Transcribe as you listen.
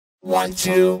1,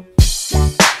 2.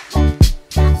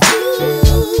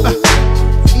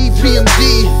 EPMD,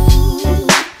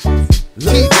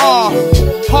 TR,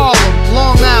 Harlem,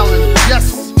 Long Island,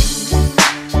 yes.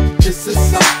 This is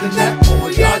something that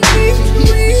all y'all need to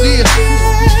hear.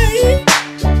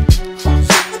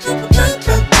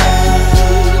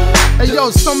 Hey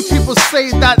yo, some people say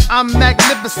that I'm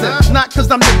magnificent. Not cause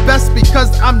I'm the best,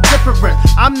 because I'm different.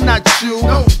 I'm not you,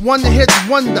 one hit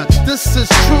wonder. This is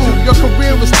true, your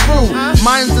career is through.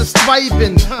 Mine's is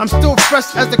thriving. I'm still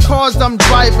fresh as the cars I'm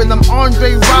driving. I'm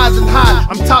Andre rising high,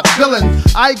 I'm top billing.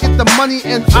 I get the money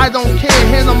and I don't care.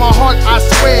 Hand on my heart, I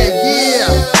swear,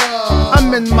 yeah.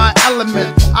 I'm in my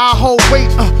element. I hold weight,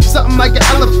 something like an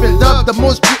elephant. Dubbed the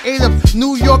most creative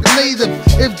New York native.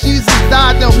 If Jesus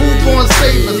died, then who gon'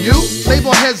 save him? You?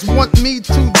 Label heads want me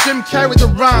to Jim carry the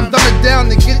rhyme, dumb it down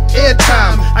to get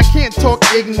airtime. I can't talk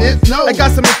ignorant. No, I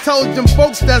got some intelligent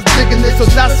folks that's digging it, so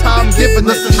that's how I'm giving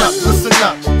it. Listen up, listen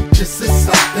up. This is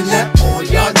something that all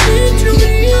y'all need to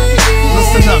hear.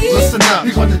 Listen up, listen up.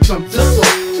 We gonna jump this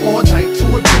off all night to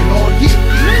it bring all year.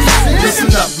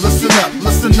 Listen up, listen up,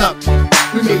 listen up.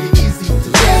 We made it easy to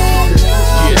dance with this.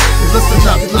 Yeah. Listen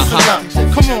up, listen up.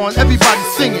 Come on, everybody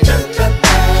sing it.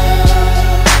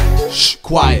 Shh,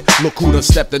 quiet, look who done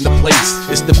stepped into place.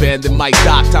 It's the band and Mike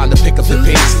Doc, time to pick up the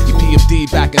pace. EPMD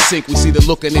back in sync, we see the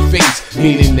look in their face.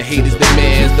 Meaning the haters, the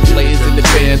mans, the players and the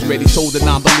bands. Ready told the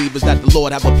non-believers that the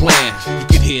Lord have a plan. You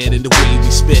can hear it in the way we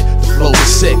spit, the flow is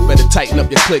sick. Better tighten up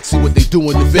your click, see what they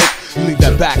doing the Vic. You leave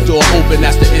that back door open,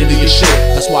 that's the end of your shit.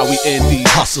 That's why we ND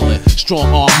hustling, strong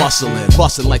arm muscling,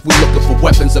 busting like we looking for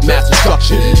weapons of mass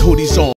destruction. Hoodies on.